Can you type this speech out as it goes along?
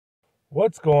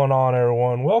What's going on,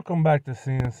 everyone? Welcome back to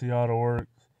CNC Auto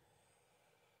Works.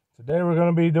 Today we're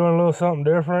going to be doing a little something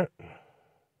different.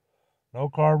 No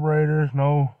carburetors,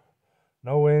 no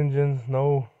engines,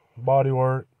 no body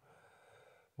work.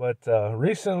 But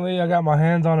recently I got my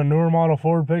hands on a newer model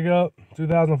Ford pickup,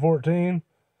 2014,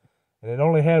 and it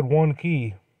only had one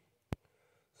key.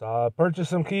 So I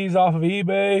purchased some keys off of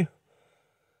eBay.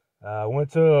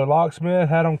 Went to a locksmith,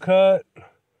 had them cut.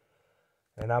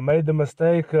 And I made the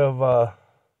mistake of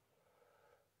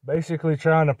basically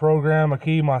trying to program a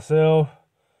key myself.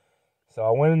 So I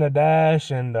went in the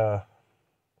dash and I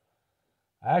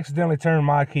accidentally turned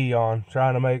MyKey on,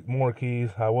 trying to make more keys.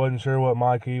 I wasn't sure what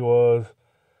MyKey was.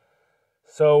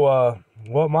 So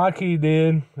what MyKey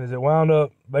did is it wound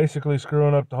up basically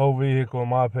screwing up the whole vehicle, in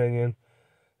my opinion.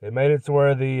 It made it to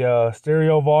where the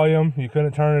stereo volume, you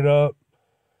couldn't turn it up.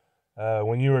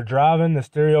 When you were driving, the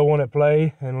stereo wouldn't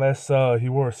play unless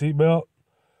you wore a seatbelt.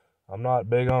 I'm not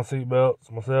big on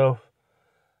seatbelts myself.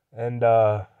 And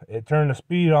it turned the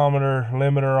speedometer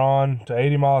limiter on to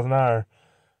 80 miles an hour.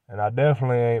 And I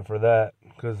definitely ain't for that.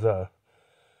 Because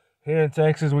here in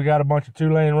Texas, we got a bunch of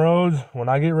two-lane roads. When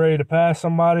I get ready to pass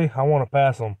somebody, I want to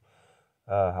pass them.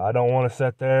 I don't want to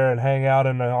sit there and hang out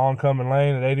in the oncoming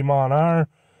lane at 80 miles an hour.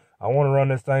 I want to run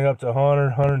this thing up to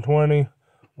 100, 120.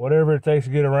 Whatever it takes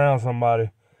to get around somebody.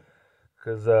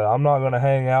 Because I'm not going to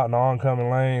hang out in the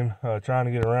oncoming lane trying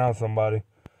to get around somebody.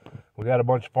 We got a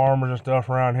bunch of farmers and stuff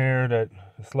around here that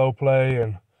slow play,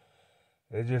 and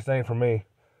it just ain't for me.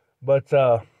 But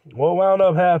what wound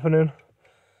up happening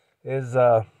is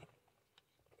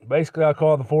basically I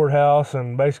called the Ford house,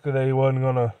 and basically they wasn't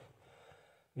going to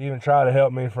even try to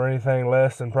help me for anything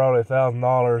less than probably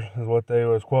 $1,000 is what they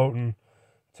was quoting,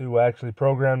 to actually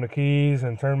program the keys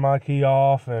and turn my key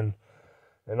off and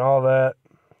all that.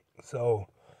 So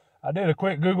I did a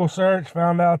quick Google search,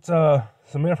 found out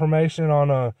some information on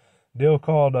a deal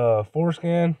called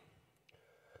Forscan.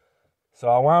 So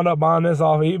I wound up buying this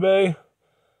off eBay.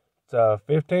 It's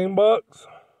 15 bucks.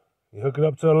 You hook it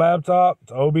up to a laptop.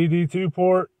 It's OBD2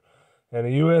 port and a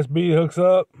USB hooks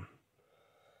up.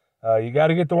 You got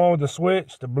to get the one with the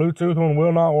switch. The Bluetooth one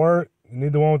will not work. You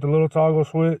need the one with the little toggle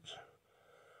switch.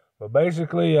 But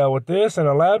basically, with this and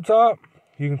a laptop,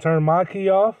 you can turn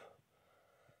MyKey off,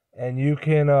 and you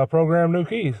can program new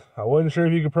keys. I wasn't sure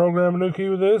if you could program a new key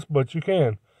with this, but you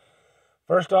can.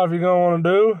 First off, you're going to want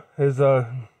to do is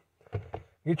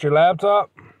get your laptop.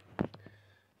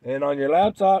 And on your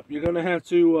laptop, you're going to have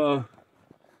to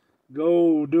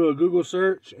go do a Google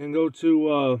search and go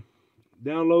to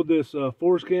download this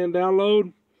Forscan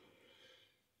download.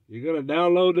 You're going to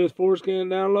download this Forscan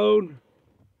download.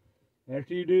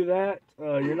 After you do that,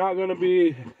 you're not going to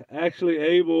be actually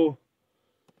able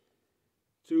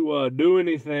to do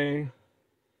anything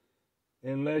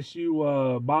unless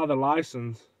you buy the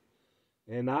license.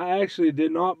 And I actually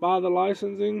did not buy the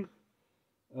licensing.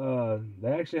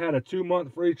 They actually had a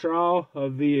 2-month free trial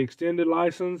of the extended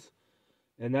license,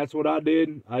 and that's what I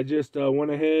did. I just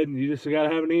went ahead, and you just got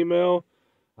to have an email.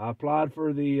 I applied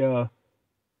for the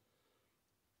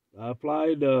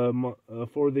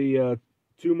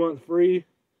 2-month free,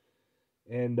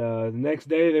 and the next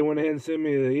day they went ahead and sent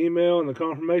me the email and the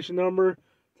confirmation number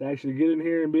to actually get in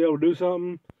here and be able to do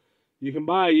something. You can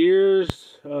buy a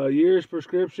year's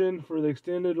prescription for the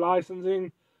extended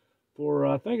licensing for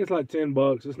I think it's like 10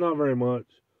 bucks. It's not very much.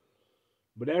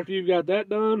 But after you've got that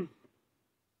done,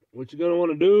 what you're going to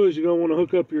want to do is you're going to want to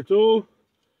hook up your tool,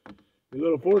 your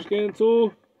little Forscan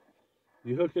tool.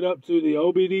 You hook it up to the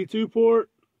OBD2 port,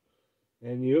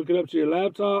 and you hook it up to your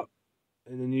laptop.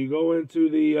 And then you go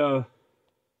into the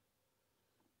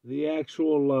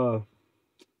actual,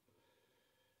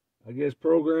 I guess,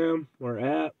 program or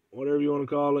app, whatever you want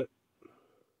to call it.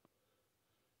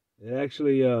 It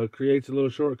actually creates a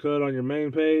little shortcut on your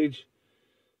main page.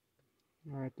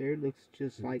 Right there, it looks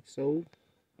just like so.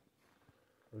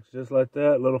 Looks just like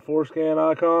that, little Forscan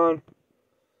icon.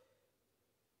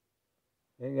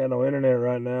 Ain't got no internet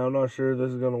right now. I'm not sure if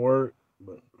this is going to work,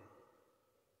 but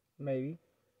maybe.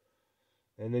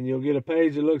 And then you'll get a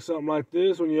page that looks something like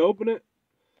this when you open it.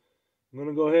 I'm going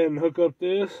to go ahead and hook up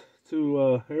this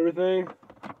to everything.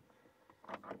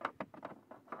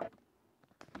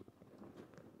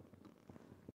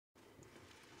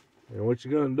 And what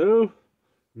you're going to do,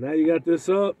 now you got this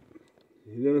up,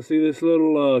 you're going to see this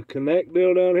little connect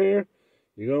deal down here.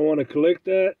 You're going to want to click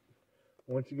that.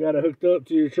 Once you got it hooked up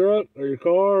to your truck or your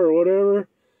car or whatever,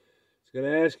 it's going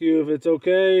to ask you if it's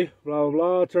okay, blah, blah,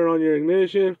 blah. Turn on your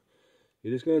ignition.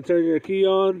 You're just going to turn your key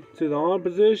on to the on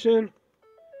position.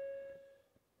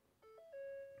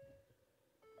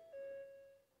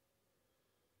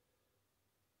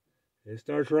 It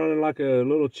starts running like a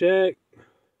little check.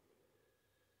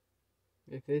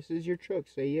 If this is your truck,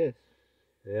 say yes.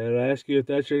 Yeah, it'll ask you if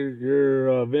that's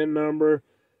your VIN number.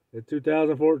 The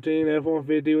 2014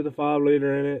 F-150 with a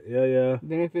 5-liter in it. Yeah.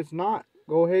 Then if it's not,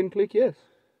 go ahead and click yes.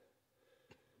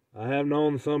 I have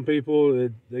known some people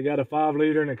that they got a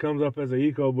 5-liter and it comes up as an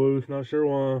EcoBoost. Not sure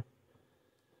why.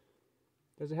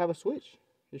 Does it have a switch?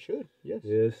 It should. Yes.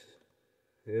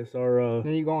 Yes. Our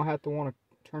Then you're gonna have to want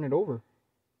to turn it over.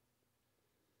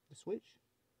 The switch.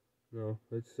 No,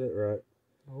 it's set right.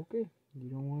 Okay. You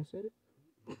don't want to set it.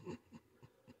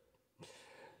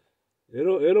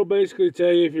 It'll basically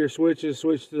tell you if your switch is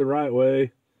switched to the right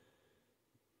way.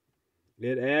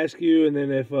 It asks you, and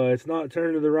then if it's not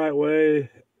turned to the right way,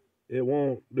 it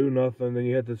won't do nothing. Then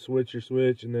you have to switch your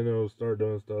switch, and then it'll start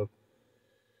doing stuff.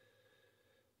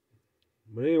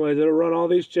 But anyways, it'll run all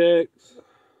these checks,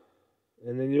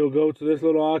 and then you'll go to this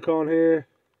little icon here,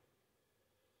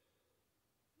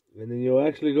 and then you'll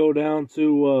actually go down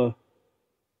to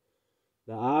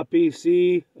the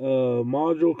IPC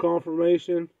module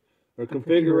confirmation or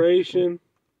configuration.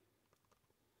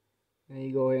 And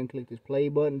you go ahead and click this play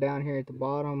button down here at the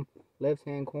bottom left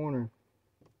hand corner.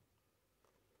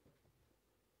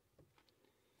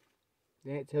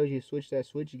 Then it tells you to switch that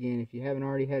switch again. If you haven't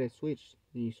already had it switched,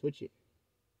 then you switch it.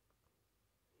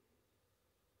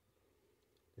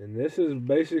 And this is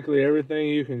basically everything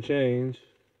you can change.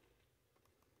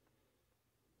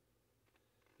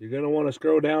 You're going to want to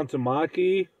scroll down to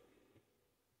MyKey.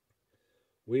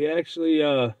 We actually,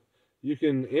 you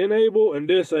can enable and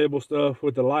disable stuff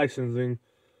with the licensing.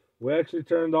 We actually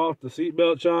turned off the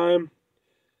seatbelt chime.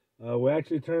 We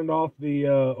actually turned off the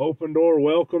open door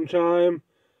welcome chime.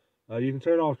 You can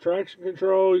turn off traction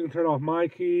control. You can turn off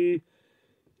MyKey.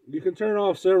 You can turn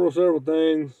off several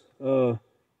things.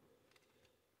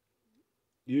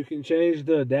 You can change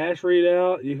the dash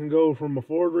readout. You can go from a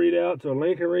Ford readout to a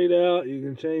Lincoln readout. You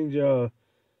can change a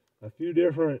few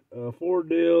different Ford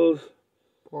deals.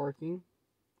 Parking.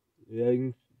 Yeah, you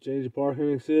can change the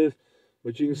parking assist.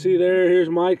 But you can see here's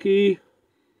MyKey.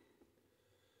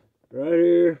 Right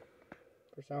here.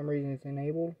 For some reason it's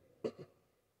enabled.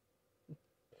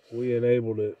 We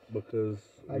enabled it because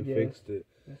we fixed it.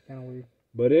 That's kind of weird.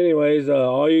 But anyways,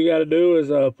 all you got to do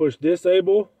is push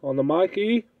disable on the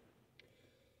MyKey.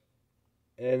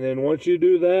 And then once you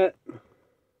do that,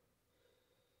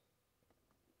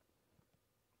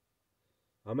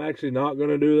 I'm actually not going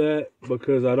to do that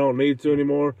because I don't need to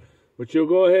anymore. But you'll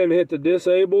go ahead and hit the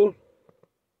disable.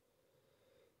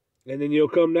 And then you'll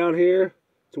come down here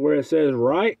to where it says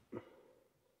right.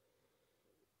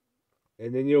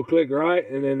 And then you'll click right,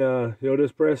 and then you'll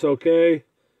just press OK.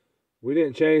 We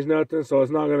didn't change nothing, so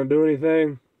it's not going to do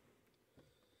anything.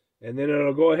 And then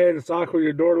it'll go ahead and cycle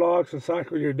your door locks and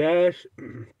cycle your dash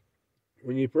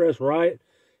when you press right.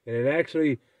 And it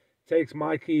actually takes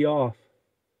MyKey off.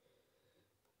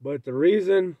 But the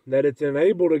reason that it's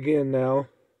enabled again now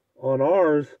on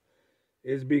ours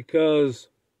is because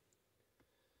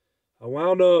I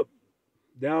wound up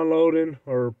downloading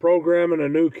or programming a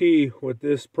new key with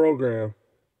this program.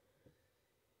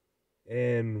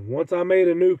 And once I made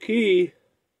a new key,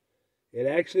 it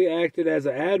actually acted as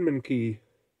an admin key.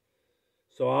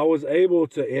 So I was able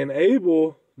to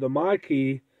enable the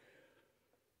MyKey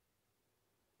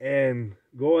and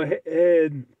go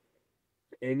ahead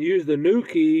and use the new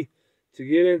key to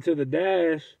get into the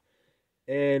dash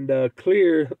and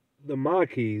clear the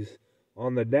MyKeys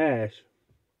on the dash.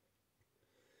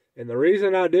 And the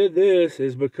reason I did this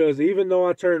is because even though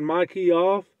I turned MyKey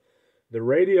off, the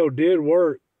radio did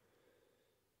work.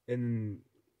 And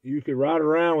you could ride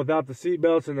around without the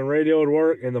seatbelts and the radio would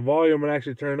work and the volume would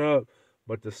actually turn up.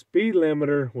 But the speed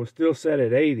limiter was still set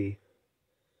at 80.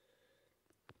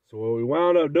 So what we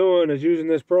wound up doing is using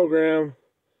this programmed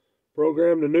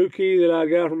the new key that I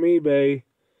got from eBay.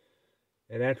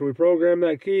 And after we programmed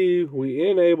that key, we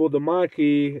enabled the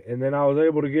MyKey, and then I was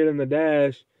able to get in the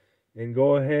dash and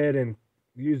go ahead and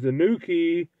use the new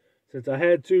key, since I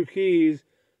had two keys,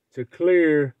 to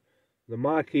clear the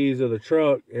MyKeys of the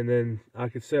truck, and then I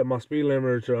could set my speed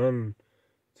limiter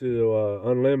to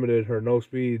unlimited or no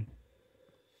speed.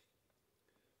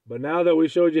 But now that we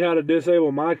showed you how to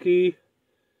disable MyKey,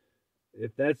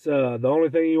 if that's the only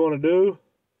thing you want to do,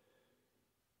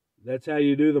 that's how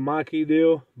you do the MyKey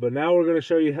deal. But now we're going to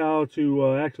show you how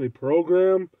to actually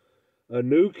program a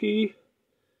new key.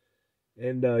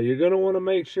 And you're going to want to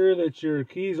make sure that your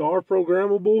keys are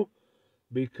programmable,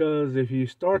 because if you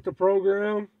start the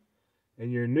program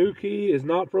and your new key is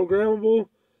not programmable,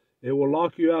 it will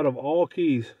lock you out of all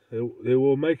keys. It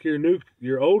will make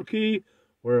your old key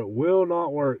where it will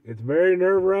not work. It's very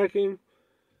nerve-wracking,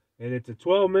 and it's a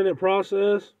 12-minute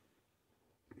process.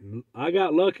 I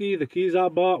got lucky. The keys I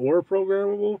bought were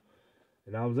programmable,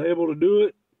 and I was able to do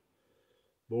it.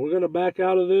 But we're going to back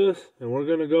out of this, and we're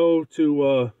going to go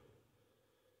to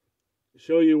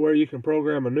show you where you can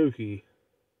program a new key.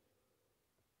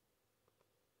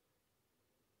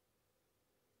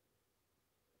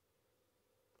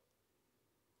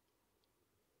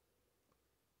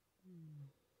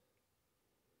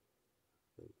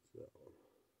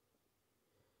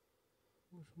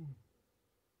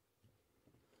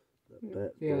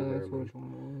 Yeah, that's which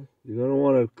one it was. You're going to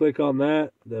want to click on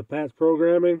that, the Pat's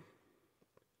programming.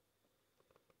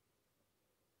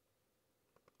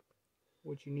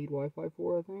 What you need Wi-Fi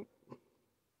for, I think.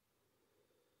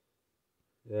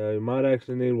 Yeah, you might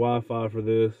actually need Wi-Fi for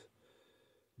this.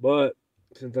 But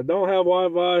since I don't have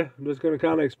Wi-Fi, I'm just going to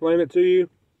kind of explain it to you.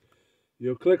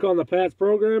 You'll click on the Pat's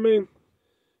programming.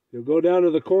 You'll go down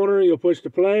to the corner. You'll push the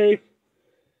play.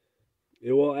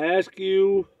 It will ask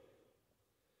you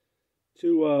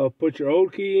to put your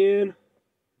old key in,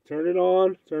 turn it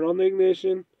on, turn on the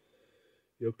ignition.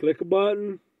 You'll click a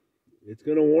button. It's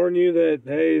going to warn you that,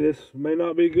 hey, this may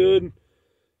not be good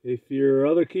if your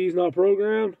other key's not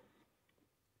programmed.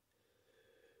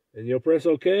 And you'll press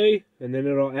OK, and then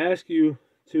it'll ask you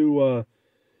to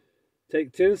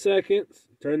take 10 seconds,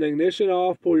 turn the ignition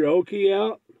off, pull your old key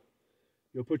out.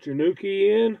 You'll put your new key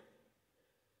in,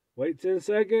 wait 10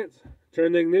 seconds,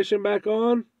 turn the ignition back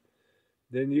on.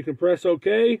 Then you can press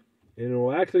OK, and it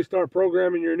will actually start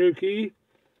programming your new key.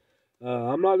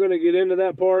 I'm not going to get into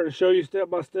that part and show you step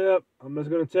by step. I'm just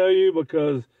going to tell you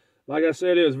because, like I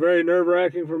said, it was very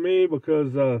nerve-wracking for me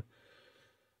because I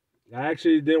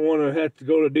actually didn't want to have to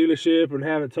go to dealership and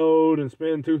have it towed and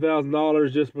spend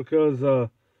 $2,000 just because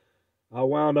I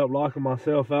wound up locking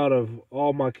myself out of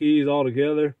all my keys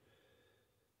altogether.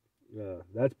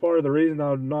 That's part of the reason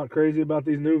I'm not crazy about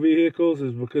these new vehicles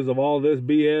is because of all this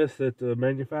BS that the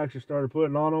manufacturer started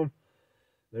putting on them.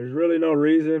 There's really no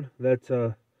reason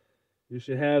that you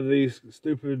should have these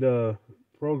stupid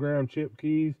program chip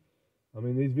keys. I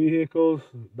mean, these vehicles,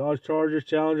 Dodge Chargers,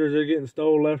 Challengers, they're getting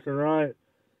stolen left and right.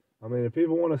 I mean, if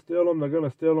people want to steal them, they're going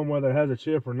to steal them whether it has a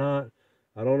chip or not.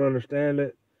 I don't understand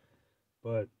it.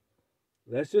 But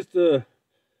that's just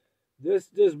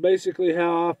this basically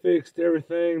how I fixed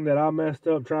everything that I messed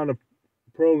up trying to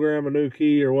program a new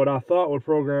key, or what I thought would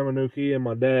program a new key in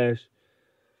my dash.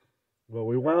 But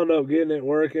we wound up getting it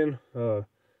working.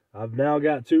 I've now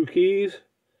got 2 keys.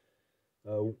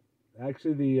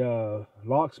 Actually, the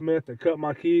locksmith that cut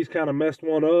my keys kind of messed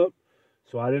one up,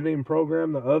 so I didn't even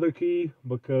program the other key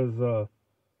because,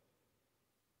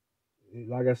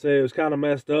 like I said, it was kind of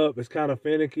messed up. It's kind of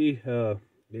finicky.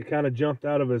 It kind of jumped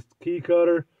out of his key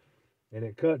cutter, and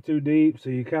it cut too deep, so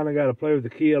you kind of got to play with the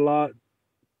key a lot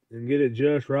and get it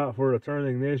just right for it to turn the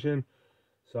ignition.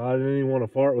 So I didn't even want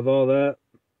to fart with all that.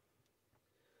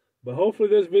 But hopefully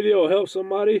this video will help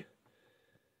somebody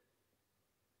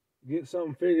get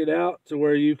something figured out to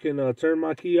where you can turn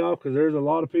my key off, because there's a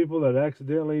lot of people that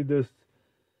accidentally just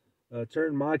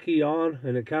turn my key on,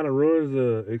 and it kind of ruins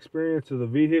the experience of the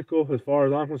vehicle as far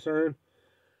as I'm concerned.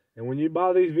 And when you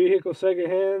buy these vehicles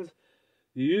secondhands,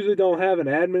 you usually don't have an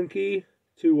admin key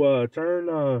to turn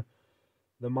the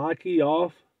MyKey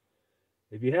off.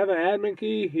 If you have an admin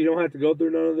key, you don't have to go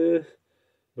through none of this.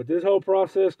 But this whole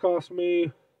process cost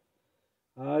me,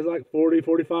 it's like $40,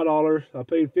 $45. I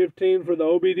paid $15 for the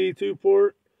OBD2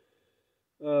 port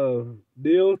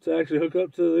deal to actually hook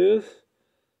up to this.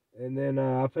 And then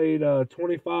I paid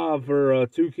 $25 for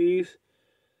 2 keys.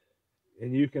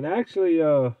 And you can actually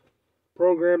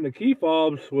program the key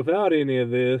fobs without any of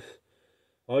this.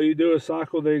 All you do is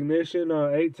cycle the ignition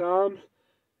 8 times,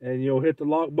 and you'll hit the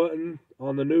lock button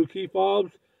on the new key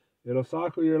fobs. It'll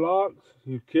cycle your locks.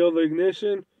 You kill the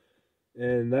ignition,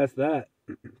 and that's that.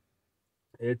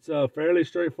 It's fairly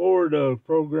straightforward to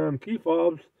program key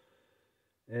fobs.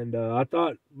 And I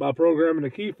thought by programming the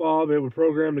key fob, it would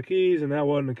program the keys, and that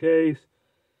wasn't the case.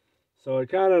 So it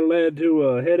kind of led to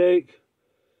a headache.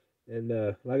 And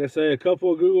like I say, a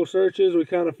couple of Google searches, we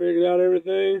kind of figured out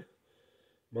everything.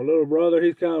 My little brother,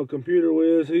 he's kind of a computer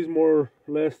whiz. He's more or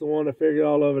less the one that figured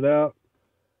all of it out.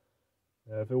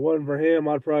 If it wasn't for him,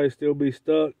 I'd probably still be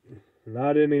stuck. And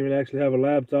I didn't even actually have a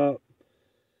laptop.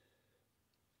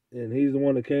 And he's the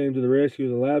one that came to the rescue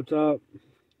of the laptop.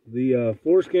 The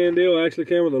Forscan deal actually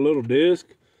came with a little disc.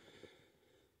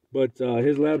 But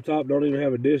his laptop don't even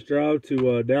have a disk drive to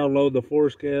download the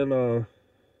Forscan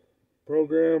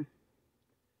program.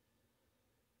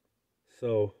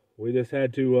 So we just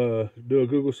had to do a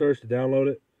Google search to download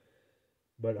it.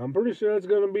 But I'm pretty sure that's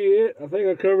going to be it. I think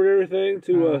I covered everything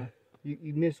to...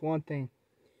 You missed one thing.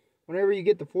 whenever you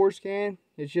get the Forscan,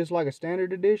 it's just like a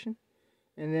standard edition.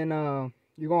 And then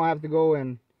you're going to have to go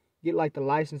and get like the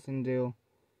licensing deal.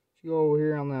 You go over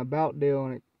here on the about deal,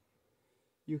 and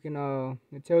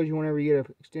it tells you whenever you get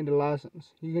an extended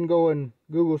license. You can go and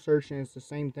Google search, and it's the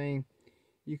same thing.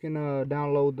 You can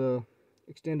download the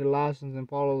extended license and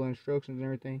follow the instructions and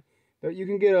everything. But you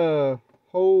can get a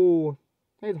whole,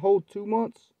 I think it's a whole 2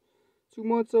 months. 2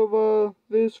 months of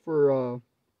this for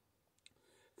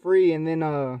free, and then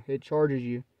it charges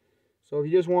you. So if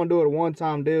you just want to do it a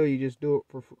one-time deal, you just do it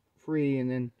for free, and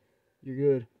then you're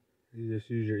good. You just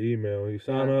use your email. You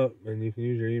sign up, and you can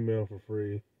use your email for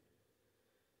free.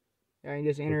 Yeah, you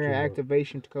just enter an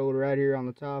activation code right here on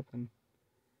the top, and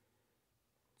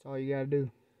that's all you got to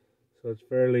do. So it's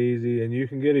fairly easy, and you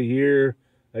can get a year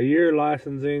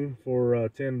licensing for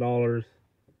 $10 if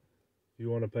you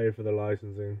want to pay for the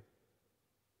licensing.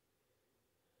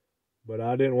 But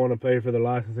I didn't want to pay for the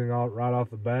licensing right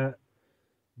off the bat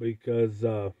because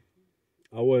I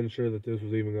wasn't sure that this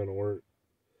was even going to work.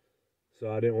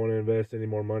 So I didn't want to invest any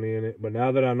more money in it. But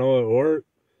now that I know it worked,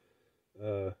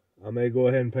 I may go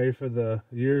ahead and pay for the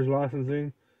year's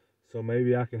licensing, so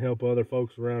maybe I can help other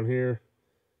folks around here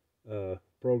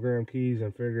program keys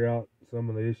and figure out some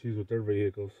of the issues with their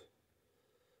vehicles.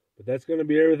 But that's going to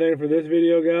be everything for this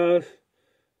video, guys.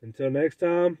 Until next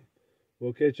time,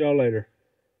 we'll catch y'all later.